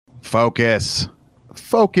Focus.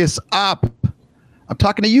 Focus up. I'm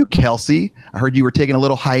talking to you, Kelsey. I heard you were taking a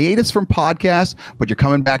little hiatus from podcasts, but you're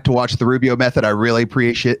coming back to watch The Rubio Method. I really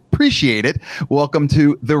appreciate it. Welcome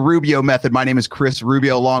to The Rubio Method. My name is Chris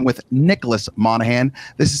Rubio, along with Nicholas Monahan.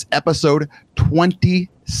 This is episode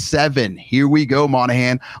 27. Here we go,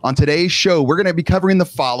 Monahan. On today's show, we're going to be covering the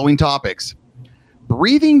following topics.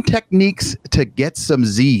 Breathing techniques to get some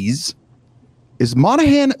Z's. Is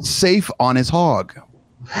Monahan safe on his hog?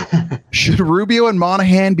 Should Rubio and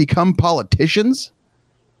Monahan become politicians?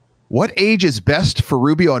 What age is best for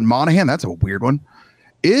Rubio and Monahan? That's a weird one.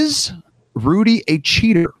 Is Rudy a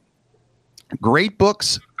cheater? Great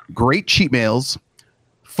books, great cheat meals,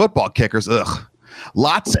 football kickers. Ugh.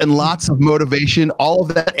 Lots and lots of motivation, all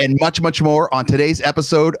of that and much, much more on today's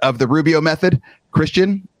episode of The Rubio Method.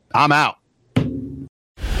 Christian, I'm out.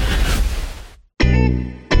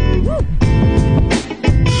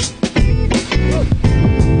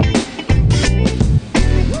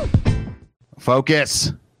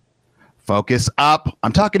 Focus. Focus up.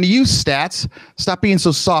 I'm talking to you, Stats. Stop being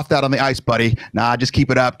so soft out on the ice, buddy. Nah, just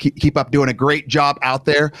keep it up. Keep up doing a great job out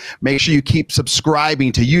there. Make sure you keep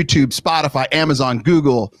subscribing to YouTube, Spotify, Amazon,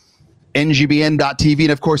 Google, NGBN.TV,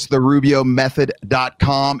 and of course,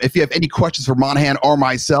 therubiomethod.com. If you have any questions for Monahan or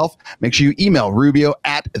myself, make sure you email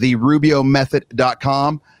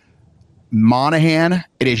rubio@therubiomethod.com. Monahan,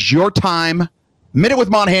 it is your time. Minute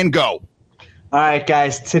with Monahan, go. All right,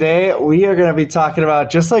 guys, today we are going to be talking about,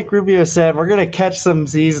 just like Rubio said, we're going to catch some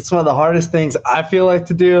Z's. It's one of the hardest things I feel like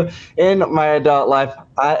to do in my adult life.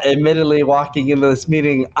 Admittedly, walking into this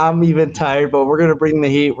meeting, I'm even tired, but we're going to bring the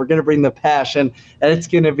heat. We're going to bring the passion, and it's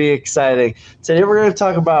going to be exciting. Today we're going to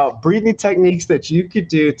talk about breathing techniques that you could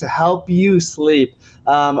do to help you sleep.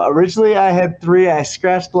 Originally, I had 3. I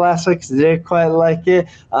scratched the last one because I didn't quite like it.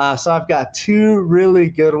 So I've got 2 really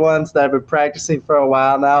good ones that I've been practicing for a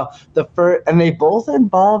while now. The first, and they both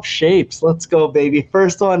involve shapes. Let's go, baby.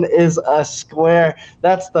 First one is a square.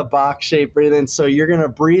 That's the box shape breathing. So you're going to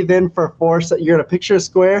breathe in for 4 seconds. You're going to picture a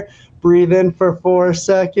square. Breathe in for 4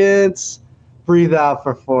 seconds. Breathe out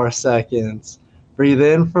for 4 seconds. Breathe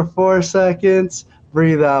in for 4 seconds.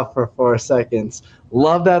 Breathe out for 4 seconds.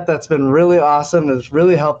 Love that. That's been really awesome. It's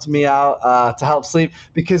really helped me out to help sleep,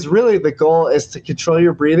 because really the goal is to control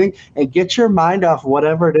your breathing and get your mind off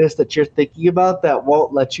whatever it is that you're thinking about that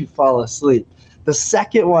won't let you fall asleep. The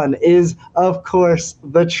second one is, of course,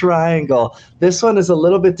 the triangle. This one is a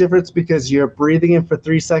little bit different because you're breathing in for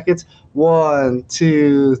 3 seconds. 1,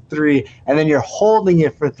 2, 3. And then you're holding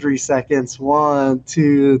it for 3 seconds. 1,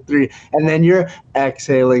 2, 3. And then you're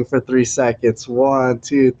exhaling for 3 seconds. 1,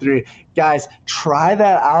 2, 3. Guys, try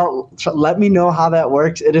that out. Let me know how that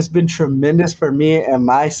works. It has been tremendous for me and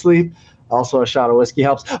my sleep. Also, a shot of whiskey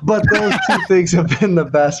helps. But those 2 things have been the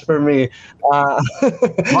best for me.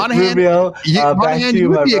 Monahan, Rubio, back to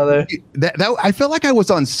you, my brother. I felt like I was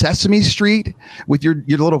on Sesame Street with your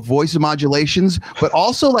little voice modulations, but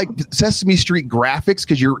also like Sesame Street graphics,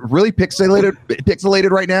 because you're really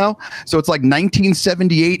pixelated right now. So it's like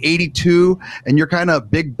 1978, 82, and you're kind of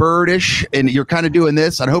Big Birdish, and you're kind of doing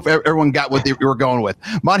this. I hope everyone got what they were going with.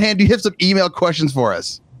 Monahan, do you have some email questions for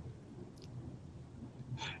us?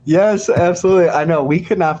 Yes, absolutely. I know we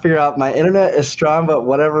could not figure out. My internet is strong, but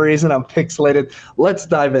whatever reason, I'm pixelated. Let's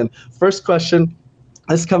dive in. First question.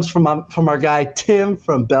 This comes from our guy, Tim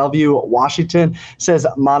from Bellevue, Washington. Says,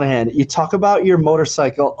 Monahan, you talk about your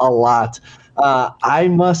motorcycle a lot. I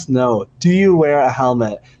must know, do you wear a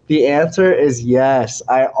helmet? The answer is yes.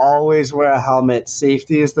 I always wear a helmet.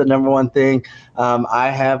 Safety is the number one thing. I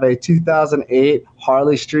have a 2008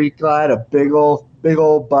 Harley Street Glide, a big old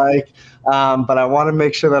bike. But I want to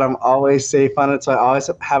make sure that I'm always safe on it, so I always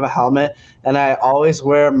have a helmet, and I always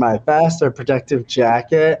wear my vest or protective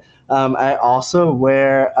jacket. I also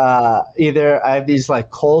wear either I have these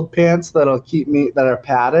like cold pants that'll keep me, that are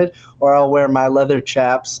padded, or I'll wear my leather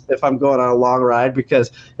chaps if I'm going on a long ride,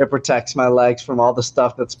 because it protects my legs from all the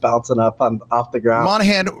stuff that's bouncing up off the ground.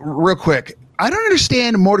 Monahan, real quick, I don't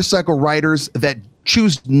understand motorcycle riders that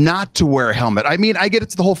choose not to wear a helmet. I mean, I get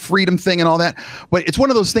it's the whole freedom thing and all that, but it's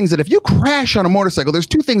one of those things that if you crash on a motorcycle, there's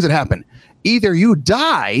 2 things that happen. Either you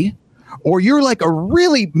die, or you're like a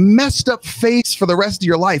really messed up face for the rest of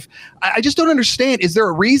your life. I just don't understand. Is there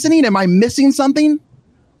a reasoning? Am I missing something?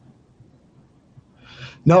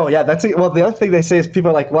 No, yeah, that's it. Well, the other thing they say is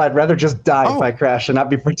people are like, well, I'd rather just die if I crash and not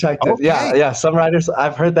be protected. Okay. Yeah. Some riders,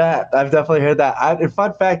 I've heard that. I've definitely heard that.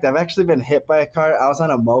 Fun fact, I've actually been hit by a car. I was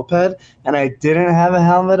on a moped, and I didn't have a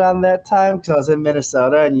helmet on that time because I was in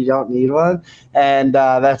Minnesota, and you don't need one. And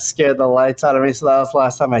that scared the lights out of me. So that was the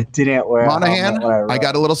last time I didn't wear a helmet. Monahan, I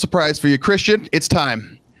got a little surprise for you. Christian, it's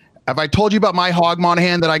time. Have I told you about my hog,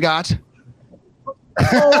 Monahan, that I got?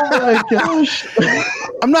 Oh my gosh.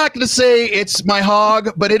 I'm not going to say it's my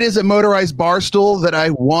hog, but it is a motorized bar stool that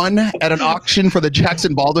I won at an auction for the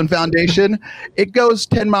Jackson Baldwin Foundation. It goes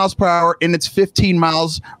 10 miles per hour and it's 15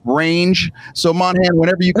 miles range. So, Monahan,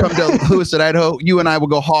 whenever you come to Lewis at Idaho, you and I will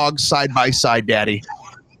go hogs side by side, Daddy.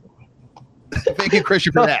 Thank you,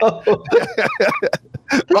 Christian, for that.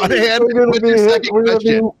 Monahan, what's your second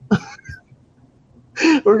question?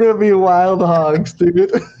 We're going to be wild hogs,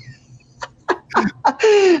 dude.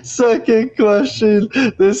 Second question.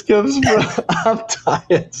 This comes from. I'm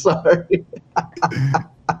tired. Sorry.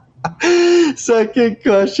 Second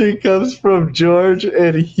question comes from George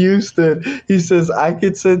in Houston. He says, I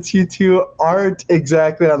could sense you two aren't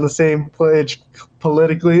exactly on the same page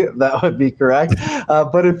politically. That would be correct.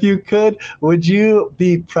 But if you could, would you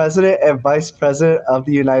be president and vice president of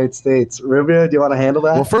the United States? Rubio, do you want to handle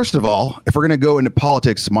that? Well, first of all, if we're going to go into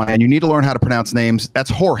politics, man, you need to learn how to pronounce names.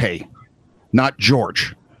 That's Jorge, not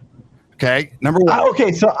George. Okay, number one.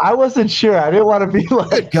 Okay, so I wasn't sure. I didn't want to be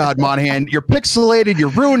like. Good God, Monahan, you're pixelated.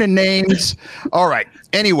 You're ruining names. All right.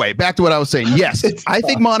 Anyway, back to what I was saying. Yes, I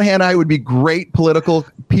think Monahan and I would be great political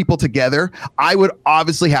people together. I would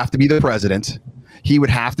obviously have to be the president. He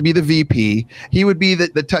would have to be the VP. He would be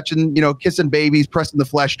the touching, kissing babies, pressing the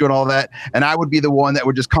flesh, doing all that. And I would be the one that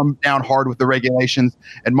would just come down hard with the regulations.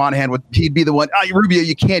 And Monahan he'd be the one. Oh, Rubio,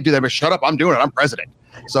 you can't do that. But shut up, I'm doing it. I'm president.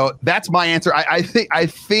 So that's my answer. I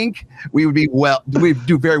think we would we'd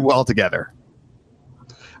do very well together.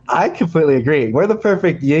 I completely agree. We're the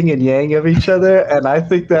perfect yin and yang of each other. And I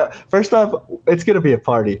think that, first off, it's going to be a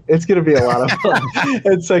party. It's going to be a lot of fun.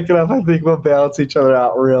 And second off, I think we'll balance each other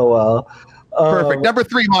out real well. Perfect. Number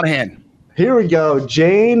 3, Monahan. Here we go.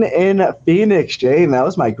 Jane in Phoenix. Jane, that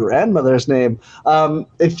was my grandmother's name.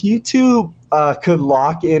 If you two could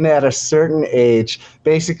lock in at a certain age,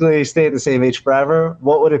 basically stay at the same age forever,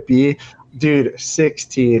 what would it be? Dude,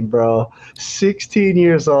 16, bro. 16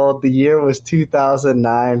 years old. The year was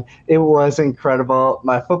 2009. It was incredible.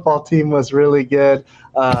 My football team was really good.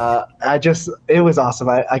 It was awesome.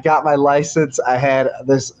 I got my license. I had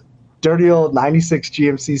this dirty old 96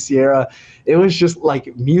 GMC Sierra. It was just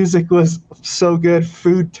like, music was so good.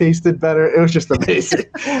 Food tasted better. It was just amazing.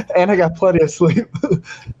 And I got plenty of sleep.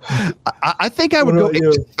 I think I would go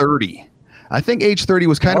age 30. I think age 30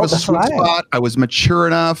 was kind of a sweet spot. I was mature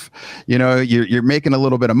enough. You're making a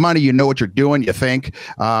little bit of money. You know what you're doing. You think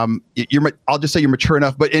I'll just say you're mature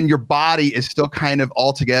enough, but in your body is still kind of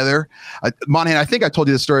all together. Monahan, I think I told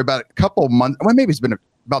you this story about a couple of months. Well, maybe it's been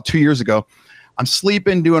about 2 years ago. I'm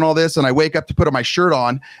sleeping, doing all this, and I wake up to put my shirt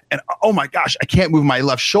on, and oh my gosh, I can't move my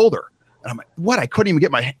left shoulder. And I'm like, what? I couldn't even get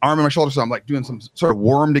my arm in my shoulder, so I'm like doing some sort of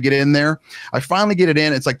worm to get in there. I finally get it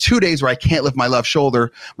in. It's like 2 days where I can't lift my left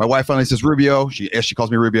shoulder. My wife finally says, Rubio, she calls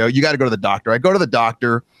me Rubio, you got to go to the doctor. I go to the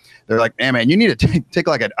doctor. They're like, hey, man, you need to take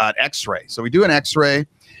like an x-ray. So we do an x-ray,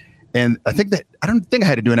 and I don't think I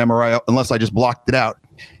had to do an MRI unless I just blocked it out.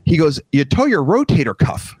 He goes, you tore your rotator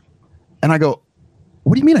cuff. And I go,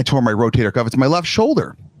 what do you mean I tore my rotator cuff? It's my left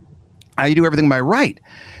shoulder. I do everything my right.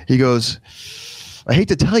 He goes, I hate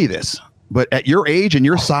to tell you this, but at your age and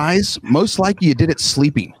your size, most likely you did it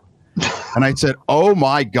sleeping. And I said, oh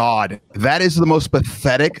my God, that is the most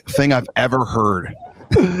pathetic thing I've ever heard.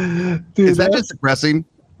 Dude, is that just depressing?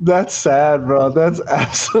 That's sad, bro. That's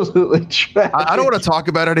absolutely tragic. I don't want to talk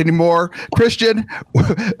about it anymore. Christian,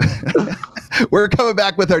 we're coming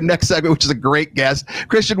back with our next segment, which is a great guest.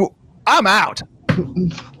 Christian, I'm out.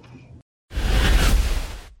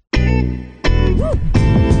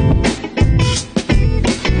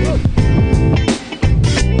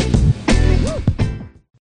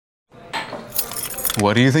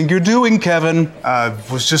 What do you think you're doing, Kevin?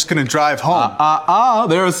 Was just gonna drive home.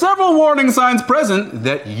 There are several warning signs present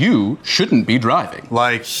that you shouldn't be driving.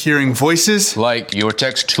 Like hearing voices? Like your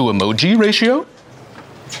text to emoji ratio?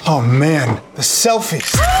 Oh man, the selfies.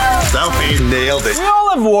 Selfie, nailed it. We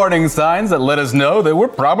all have warning signs that let us know that we're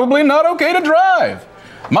probably not okay to drive.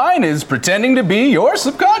 Mine is pretending to be your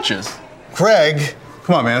subconscious. Craig,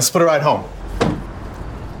 come on man, let's put a ride home.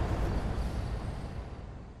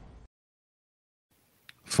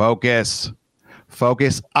 Focus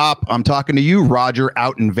up. I'm talking to you, Roger,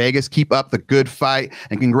 out in Vegas. Keep up the good fight,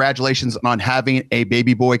 and congratulations on having a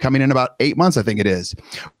baby boy coming in about 8 months, I think it is.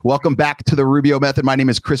 Welcome back to the Rubio Method. My name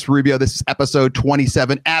is Chris Rubio. This is episode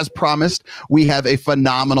 27. As promised, we have a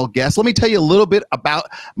phenomenal guest. Let me tell you a little bit about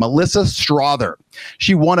Melissa Strother.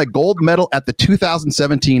 She won a gold medal at the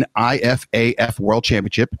 2017 IFAF World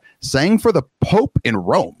Championship, sang for the Pope in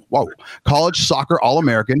Rome. Whoa. College soccer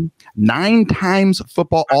All-American, 9 times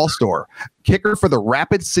football All-Star, kicker for the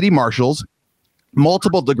Rapid City Marshals,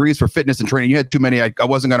 multiple degrees for fitness and training. You had too many. I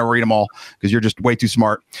wasn't going to read them all because you're just way too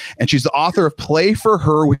smart. And she's the author of Play for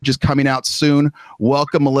Her, which is coming out soon.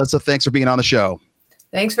 Welcome, Melissa. Thanks for being on the show.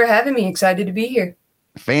 Thanks for having me. Excited to be here.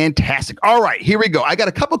 Fantastic. All right, here we go. I got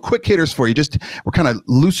a couple quick hitters for you. We're kind of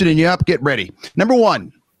loosening you up. Get ready. Number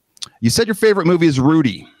one, you said your favorite movie is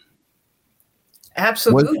Rudy.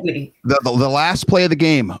 Absolutely. The last play of the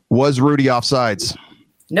game, was Rudy offsides?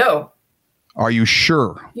 No. Are you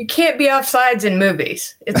sure? You can't be offsides in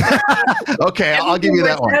movies. Okay, I'll give you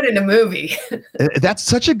that one. In a movie. That's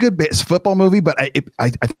such a good football movie, but I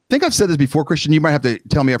think I've said this before, Christian. You might have to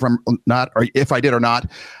tell me if I'm not, or if I did or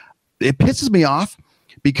not. It pisses me off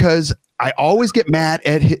because I always get mad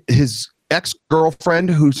at his ex-girlfriend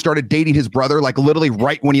who started dating his brother, like literally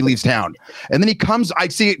right when he leaves town. And then he comes, I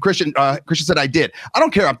see it, Christian said I did. I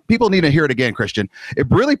don't care. People need to hear it again, Christian. It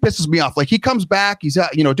really pisses me off. Like he comes back, he's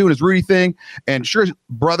doing his Rudy thing, and sure, his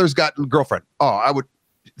brother's got a girlfriend.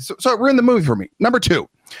 So it ruined the movie for me. Number two,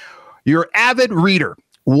 you're an avid reader.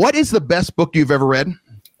 What is the best book you've ever read?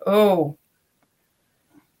 Oh.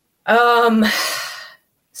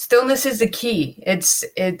 Stillness is the Key.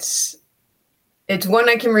 It's one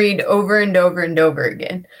I can read over and over and over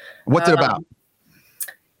again. What's it about?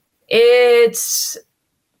 It's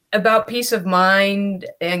about peace of mind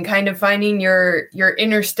and kind of finding your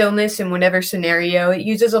inner stillness in whatever scenario. It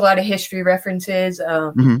uses a lot of history references.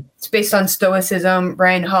 It's based on Stoicism.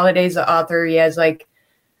 Ryan Holiday's the author. He has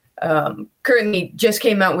currently just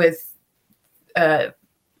came out with a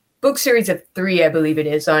book series of 3, I believe it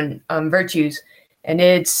is, on virtues. And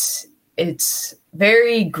it's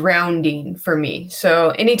very grounding for me. So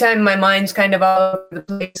anytime my mind's kind of all over the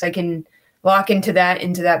place, I can lock into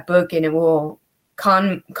that book, and it will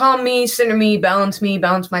calm me, center me, balance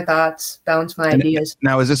my thoughts, balance my ideas.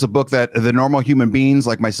 Now, is this a book that the normal human beings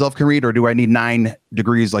like myself can read, or do I need 9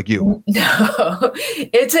 degrees like you? No,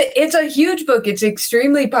 it's a huge book. It's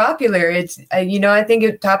extremely popular. It's, I think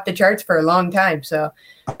it topped the charts for a long time. So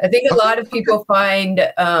I think a lot of people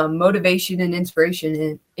find motivation and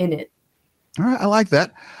inspiration in it. All right, I like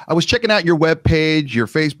that. I was checking out your webpage, your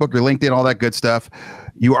Facebook, your LinkedIn, all that good stuff.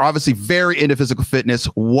 You are obviously very into physical fitness.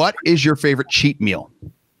 What is your favorite cheat meal?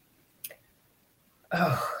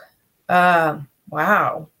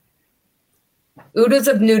 Wow. Oodles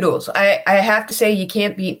of noodles. I have to say you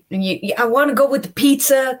can't beat. I want to go with the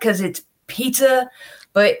pizza because it's pizza,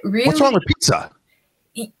 but really, what's wrong with pizza?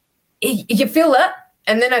 You fill up.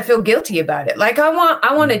 And then I feel guilty about it. Like I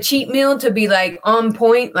want a cheat meal to be like on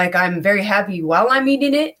point. Like I'm very happy while I'm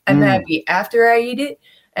eating it. I'm happy after I eat it.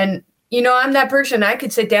 And I'm that person. I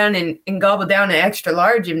could sit down and gobble down an extra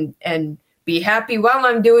large and be happy while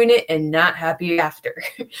I'm doing it and not happy after.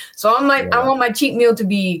 So I want my cheat meal to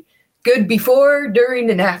be good before, during,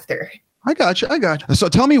 and after. I got you. So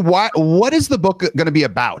tell me what is the book going to be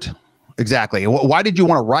about exactly? Why did you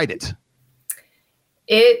want to write it?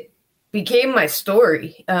 It became my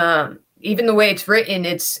story. Even the way it's written,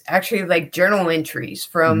 it's actually like journal entries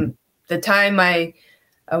from the time I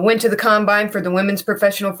went to the combine for the women's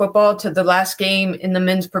professional football to the last game in the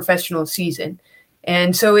men's professional season.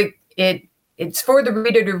 And so it's for the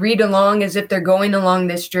reader to read along as if they're going along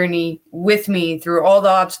this journey with me through all the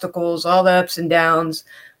obstacles, all the ups and downs,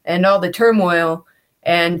 and all the turmoil,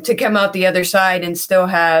 and to come out the other side and still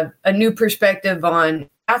have a new perspective on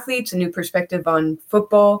athletes, a new perspective on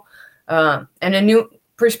football, and a new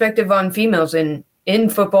perspective on females in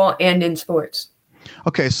football and in sports.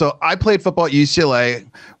 Okay, so I played football at UCLA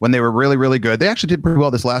when they were really, really good. They actually did pretty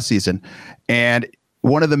well this last season. And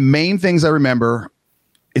one of the main things I remember,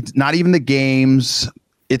 it's not even the games,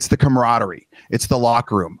 it's the camaraderie. It's the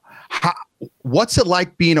locker room. What's it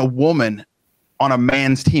like being a woman on a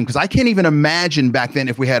man's team? Because I can't even imagine back then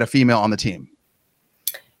if we had a female on the team.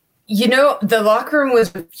 The locker room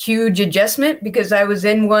was a huge adjustment because I was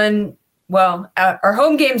in one. Well, our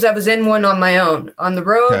home games, I was in one on my own. On the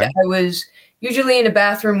road, okay. I was usually in a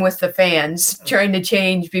bathroom with the fans trying to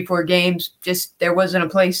change before games. Just there wasn't a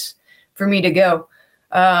place for me to go.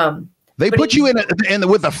 They put you in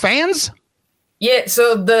with the fans? Yeah.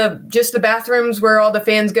 So the bathrooms where all the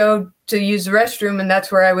fans go to use the restroom, and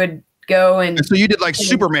that's where I would go. And so you did like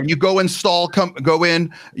Superman. You go go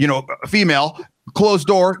in, female, closed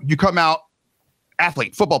door, you come out,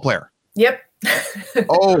 athlete, football player. Yep.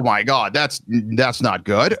 Oh my God, that's not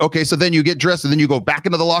good. Okay, so then you get dressed and then you go back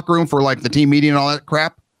into the locker room for like the team meeting and all that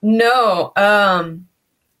crap? No.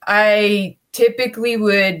 I typically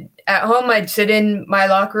would at home I'd sit in my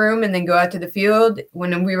locker room and then go out to the field.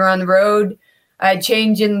 When we were on the road, I'd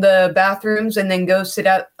change in the bathrooms and then go sit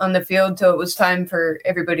out on the field till it was time for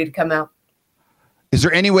everybody to come out. Is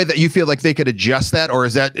there any way that you feel like they could adjust that, or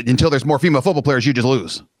is that until there's more female football players, you just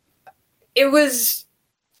lose? It was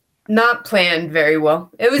not planned very well.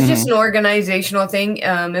 It was just an organizational thing.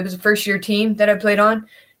 It was a first-year team that I played on,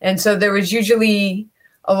 and so there was usually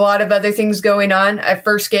a lot of other things going on. At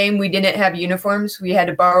first game, we didn't have uniforms. We had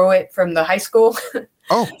to borrow it from the high school.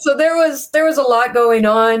 Oh, so there was a lot going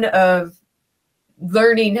on of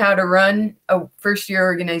learning how to run a first-year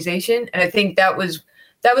organization, and I think that was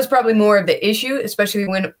probably more of the issue, especially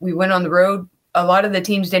when we went on the road. A lot of the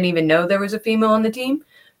teams didn't even know there was a female on the team,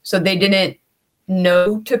 so they didn't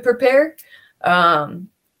know to prepare.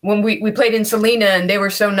 When we played in Salina, and they were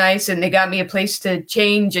so nice, and they got me a place to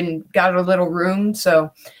change and got a little room.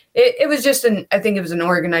 So it was just I think it was an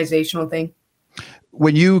organizational thing.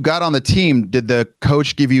 When you got on the team, did the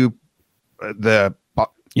coach give you the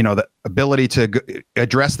ability to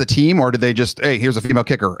address the team, or did they just, hey, here's a female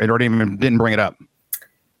kicker, and didn't bring it up?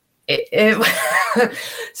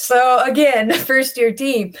 So again, first year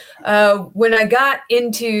team, when I got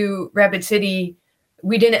into Rapid City,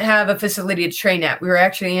 we didn't have a facility to train at. We were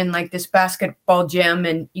actually in like this basketball gym,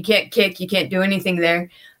 and you can't kick, you can't do anything there.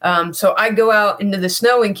 So I go out into the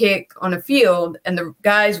snow and kick on a field, and the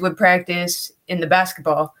guys would practice in the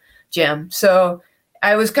basketball gym. So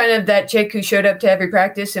I was kind of that chick who showed up to every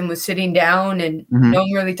practice and was sitting down, and no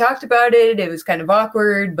one really talked about it. It was kind of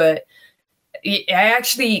awkward, but I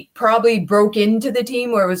actually probably broke into the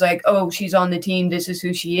team where it was like, oh, she's on the team, this is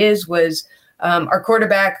who she is, was our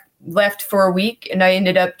quarterback left for a week, and I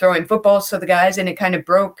ended up throwing footballs to the guys, and it kind of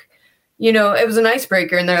broke, it was an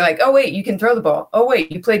icebreaker, and they're like, oh, wait, you can throw the ball. Oh,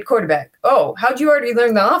 wait, you played quarterback. Oh, how'd you already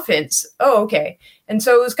learn the offense? Oh, okay. And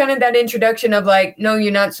so it was kind of that introduction of like, no,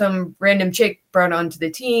 you're not some random chick brought onto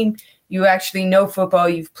the team. You actually know football.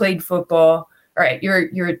 You've played football. All right, you're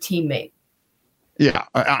a teammate. Yeah,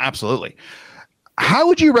 absolutely. How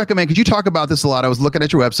would you recommend, because you talk about this a lot, I was looking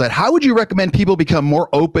at your website, how would you recommend people become more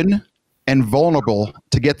open and vulnerable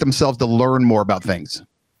to get themselves to learn more about things?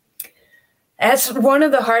 That's one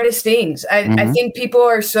of the hardest things. I think people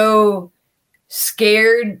are so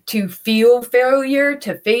scared to feel failure,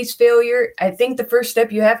 to face failure. I think the first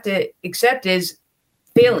step you have to accept is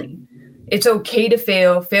failing. It's okay to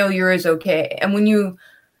fail. Failure is okay. And when you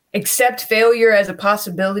accept failure as a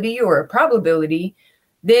possibility or a probability,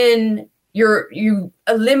 then you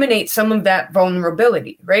eliminate some of that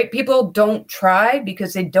vulnerability, right? People don't try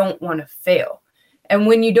because they don't want to fail. And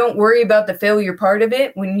when you don't worry about the failure part of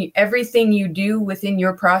it, everything you do within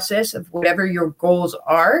your process of whatever your goals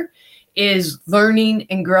are is learning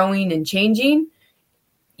and growing and changing,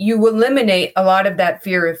 you eliminate a lot of that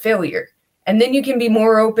fear of failure. And then you can be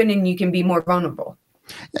more open and you can be more vulnerable.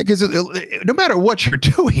 Because no matter what you're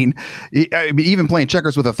doing, even playing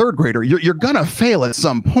checkers with a third grader, you're going to fail at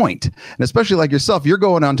some point. And especially like yourself, you're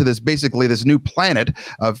going onto this new planet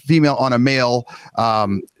of female on a male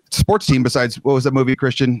sports team besides, what was that movie,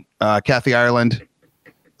 Christian? Kathy Ireland.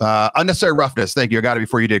 Unnecessary Roughness. Thank you. I got it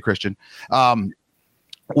before you did, Christian.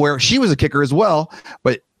 Where she was a kicker as well,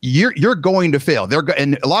 but you're going to fail.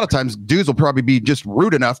 And a lot of times dudes will probably be just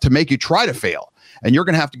rude enough to make you try to fail. And you're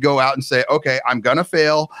going to have to go out and say, okay, I'm going to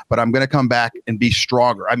fail, but I'm going to come back and be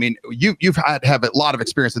stronger. I mean, you've have a lot of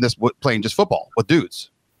experience in this playing just football with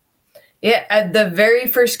dudes. Yeah. At the very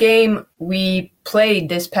first game we played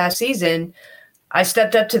this past season, I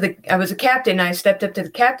was a captain. I stepped up to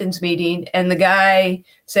the captain's meeting, and the guy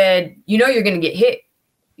said, you're going to get hit.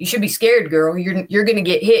 You should be scared, girl. You're going to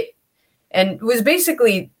get hit. And it was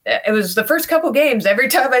the first couple games, every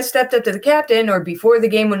time I stepped up to the captain or before the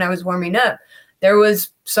game when I was warming up, there was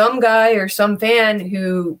some guy or some fan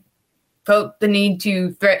who felt the need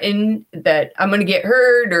to threaten that I'm going to get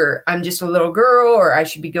hurt, or I'm just a little girl, or I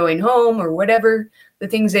should be going home, or whatever the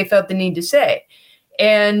things they felt the need to say.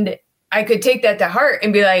 And I could take that to heart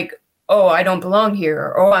and be like, oh, I don't belong here,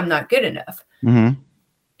 or oh, I'm not good enough. Mm-hmm.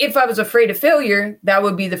 If I was afraid of failure, that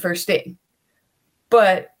would be the first thing.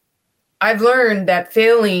 But I've learned that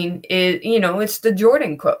failing is, it's the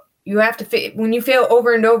Jordan quote. You have to when you fail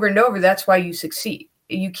over and over and over, that's why you succeed.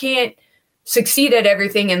 You can't succeed at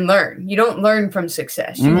everything and learn. You don't learn from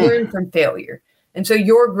success. You learn from failure. And so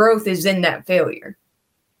your growth is in that failure.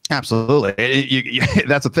 Absolutely.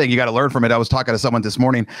 That's the thing. You got to learn from it. I was talking to someone this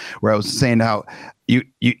morning where I was saying how you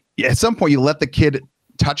at some point you let the kid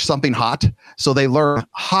touch something hot, so they learn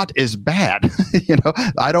hot is bad.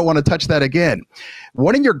 I don't want to touch that again.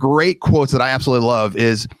 One of your great quotes that I absolutely love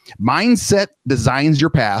is mindset designs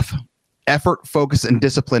your path, effort, focus, and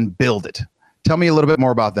discipline build it. Tell me a little bit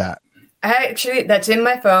more about that. That's in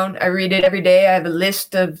my phone. I read it every day. I have a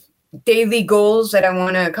list of daily goals that I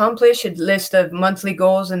want to accomplish, a list of monthly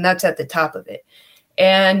goals, and that's at the top of it.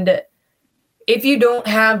 And if you don't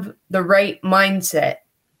have the right mindset,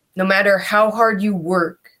 no matter how hard you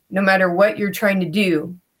work, no matter what you're trying to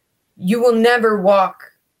do, you will never walk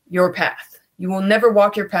your path. You will never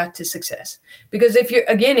walk your path to success. Because if you're,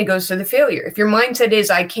 again, it goes to the failure. If your mindset is,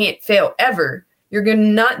 I can't fail ever, you're going to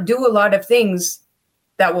not do a lot of things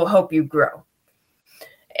that will help you grow.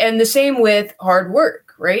 And the same with hard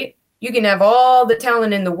work, right? You can have all the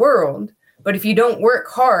talent in the world, but if you don't work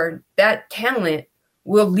hard, that talent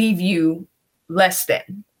will leave you less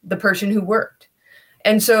than the person who worked.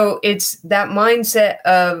 And so it's that mindset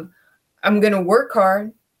of, I'm going to work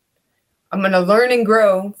hard. I'm going to learn and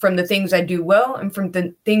grow from the things I do well and from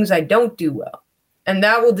the things I don't do well. And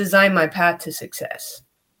that will design my path to success.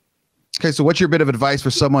 Okay, so what's your bit of advice for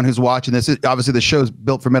someone who's watching this? Obviously, the show's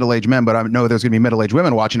built for middle-aged men, but I know there's going to be middle-aged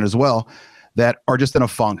women watching it as well that are just in a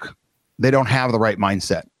funk. They don't have the right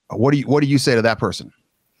mindset. What do you say to that person?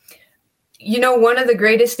 You know, one of the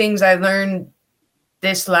greatest things I learned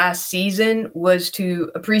this last season was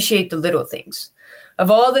to appreciate the little things. Of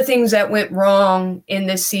all the things that went wrong in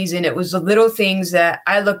this season, it was the little things that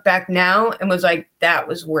I look back now and was like, that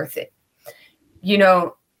was worth it. You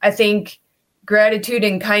know, I think gratitude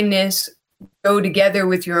and kindness go together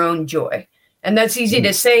with your own joy. And that's easy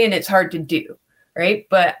to say and it's hard to do, right?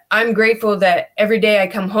 But I'm grateful that every day I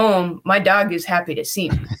come home, my dog is happy to see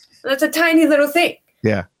me. That's a tiny little thing.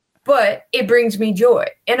 Yeah. But it brings me joy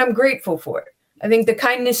and I'm grateful for it. I think the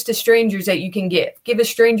kindness to strangers that you can give a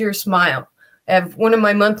stranger a smile. I have one of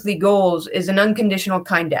my monthly goals is an unconditional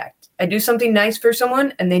kind act. I do something nice for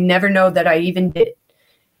someone and they never know that I even did it.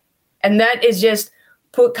 And that is just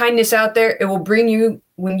put kindness out there. It will bring you,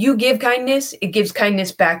 when you give kindness, it gives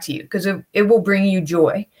kindness back to you because it will bring you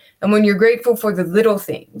joy. And when you're grateful for the little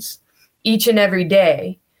things each and every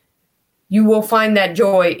day, you will find that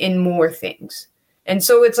joy in more things. And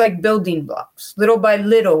so it's like building blocks, little by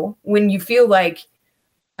little, when you feel like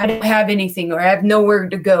I don't have anything or I have nowhere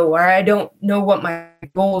to go or I don't know what my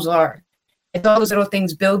goals are. It's all those little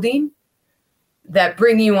things building that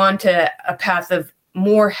bring you onto a path of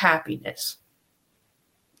more happiness.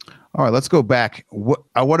 All right, let's go back.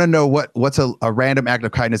 I want to know what's a random act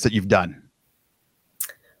of kindness that you've done.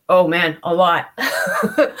 Oh man, a lot.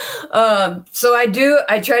 So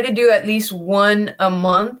I try to do at least one a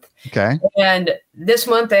month. Okay. And this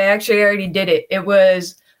month I actually already did it.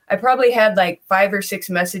 I probably had like 5 or 6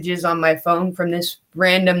 messages on my phone from this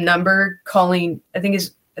random number calling, I think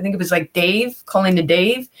it was like Dave, calling to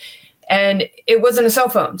Dave. And it wasn't a cell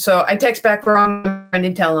phone. So I text back wrong and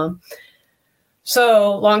didn't tell him.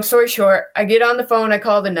 So long story short, I get on the phone, I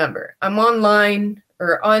call the number. I'm online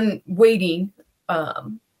or on waiting,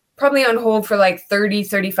 probably on hold for like 30,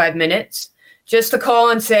 35 minutes just to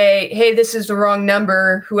call and say, hey, this is the wrong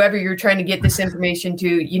number. Whoever you're trying to get this information to,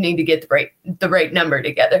 you need to get the right number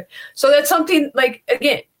together. So that's something like,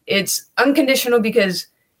 again, it's unconditional because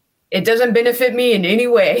it doesn't benefit me in any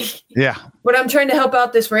way. Yeah. But I'm trying to help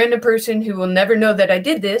out this random person who will never know that I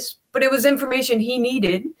did this, but it was information he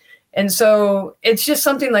needed. And so it's just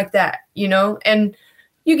something like that, you know, and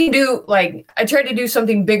you can do I try to do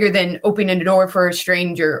something bigger than opening a door for a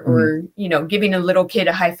stranger or, you know, giving a little kid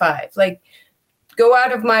a high five, go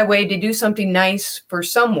out of my way to do something nice for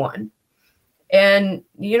someone and,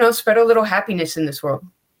 you know, spread a little happiness in this world.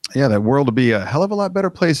 Yeah, the world would be a hell of a lot better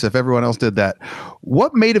place if everyone else did that.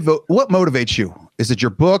 What motivates you? Is it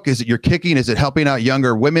your book? Is it your kicking? Is it helping out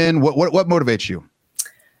younger women? What motivates you?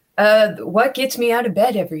 What gets me out of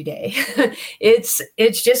bed every day?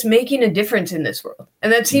 It's just making a difference in this world.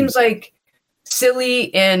 And that seems like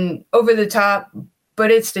silly and over the top,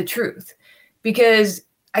 but it's the truth because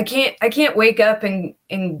I can't wake up and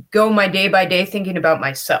go my day by day thinking about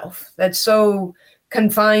myself. That's so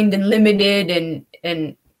confined and limited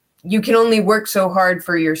and you can only work so hard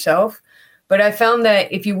for yourself. But I found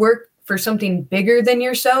that if you work for something bigger than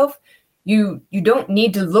yourself, you don't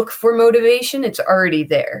need to look for motivation. It's already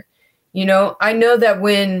there. You know, I know that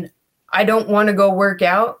when I don't want to go work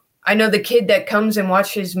out, I know the kid that comes and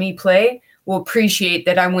watches me play will appreciate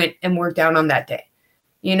that I went and worked out on that day.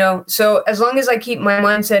 You know, so as long as I keep my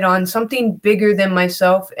mindset on something bigger than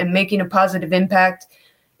myself and making a positive impact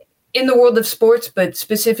in the world of sports, but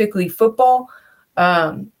specifically football,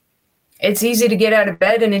 it's easy to get out of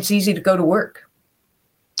bed and it's easy to go to work.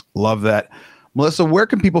 Love that. Melissa, where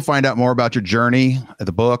can people find out more about your journey,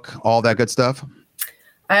 the book, all that good stuff?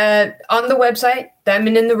 On the website,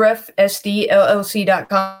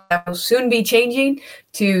 diamondintherough.sdllc.com. That will soon be changing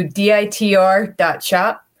to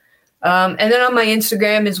ditr.shop. And then on my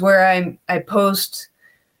Instagram is where I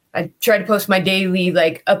try to post my daily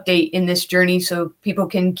update in this journey so people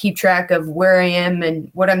can keep track of where I am and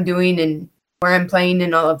what I'm doing and where I'm playing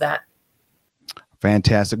and all of that.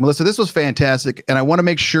 Fantastic. Melissa, this was fantastic. And I want to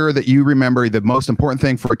make sure that you remember the most important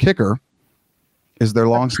thing for a kicker is their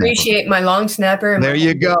long snapper. Appreciate my long snapper. There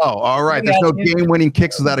you go. All right. There's no game-winning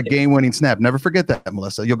kicks without a game-winning snap. Never forget that,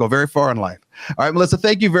 Melissa. You'll go very far in life. All right, Melissa,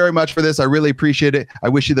 thank you very much for this. I really appreciate it. I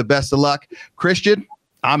wish you the best of luck. Christian,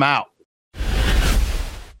 I'm out.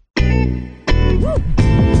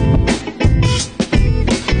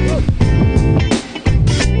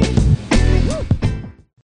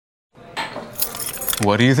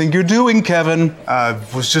 What do you think you're doing, Kevin?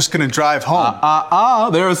 Was just gonna drive home.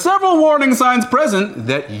 There are several warning signs present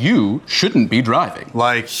that you shouldn't be driving.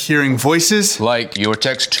 Like hearing voices. Like your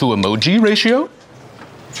text to emoji ratio.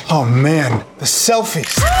 Oh man, the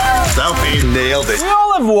selfies. Selfie. Nailed it. We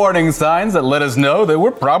all have warning signs that let us know that we're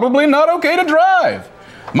probably not okay to drive.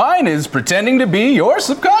 Mine is pretending to be your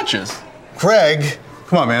subconscious. Greg,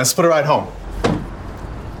 come on, man, let's split a ride home.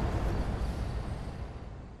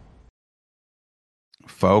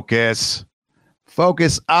 Focus.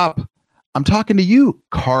 Focus up. I'm talking to you,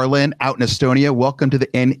 Carlin, out in Estonia. Welcome to the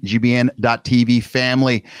NGBN.TV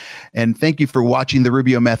family. And thank you for watching The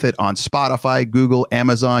Rubio Method on Spotify, Google,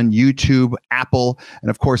 Amazon, YouTube, Apple,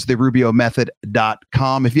 and of course,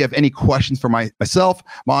 therubiomethod.com. If you have any questions for myself,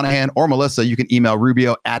 Monahan, or Melissa, you can email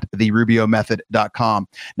rubio@therubiomethod.com.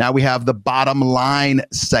 Now we have the bottom line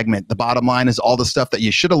segment. The bottom line is all the stuff that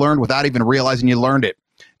you should have learned without even realizing you learned it.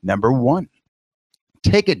 Number one,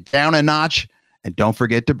 take it down a notch. And don't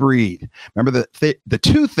forget to breathe. Remember the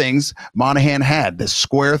two things Monahan had, the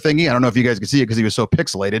square thingy. I don't know if you guys can see it because he was so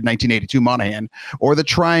pixelated, 1982 Monahan, or the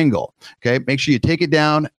triangle. Okay, make sure you take it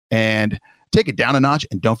down a notch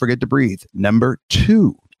and don't forget to breathe. Number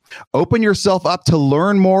two, open yourself up to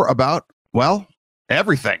learn more about, well,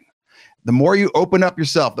 everything. The more you open up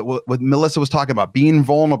yourself, that what Melissa was talking about, being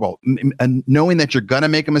vulnerable and knowing that you're going to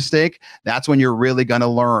make a mistake, that's when you're really going to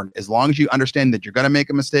learn. As long as you understand that you're going to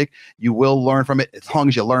make a mistake, you will learn from it as long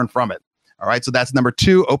as you learn from it. All right. So that's number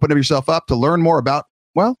two, open up yourself up to learn more about,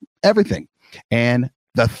 well, everything. And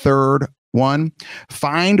the third one,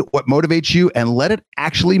 find what motivates you and let it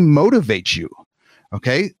actually motivate you.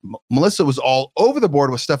 Okay. Melissa was all over the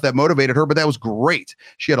board with stuff that motivated her, but that was great.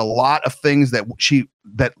 She had a lot of things that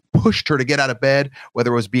pushed her to get out of bed,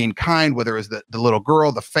 whether it was being kind, whether it was the little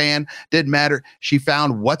girl, the fan, didn't matter. She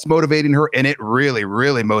found what's motivating her, and it really,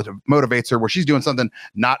 really motivates her, where she's doing something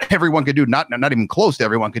not everyone could do, not even close to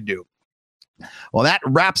everyone could do. Well, that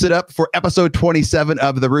wraps it up for episode 27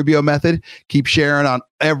 of The Rubio Method. Keep sharing on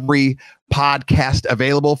every podcast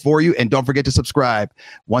available for you, and don't forget to subscribe.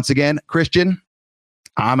 Once again, Christian,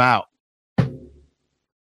 I'm out.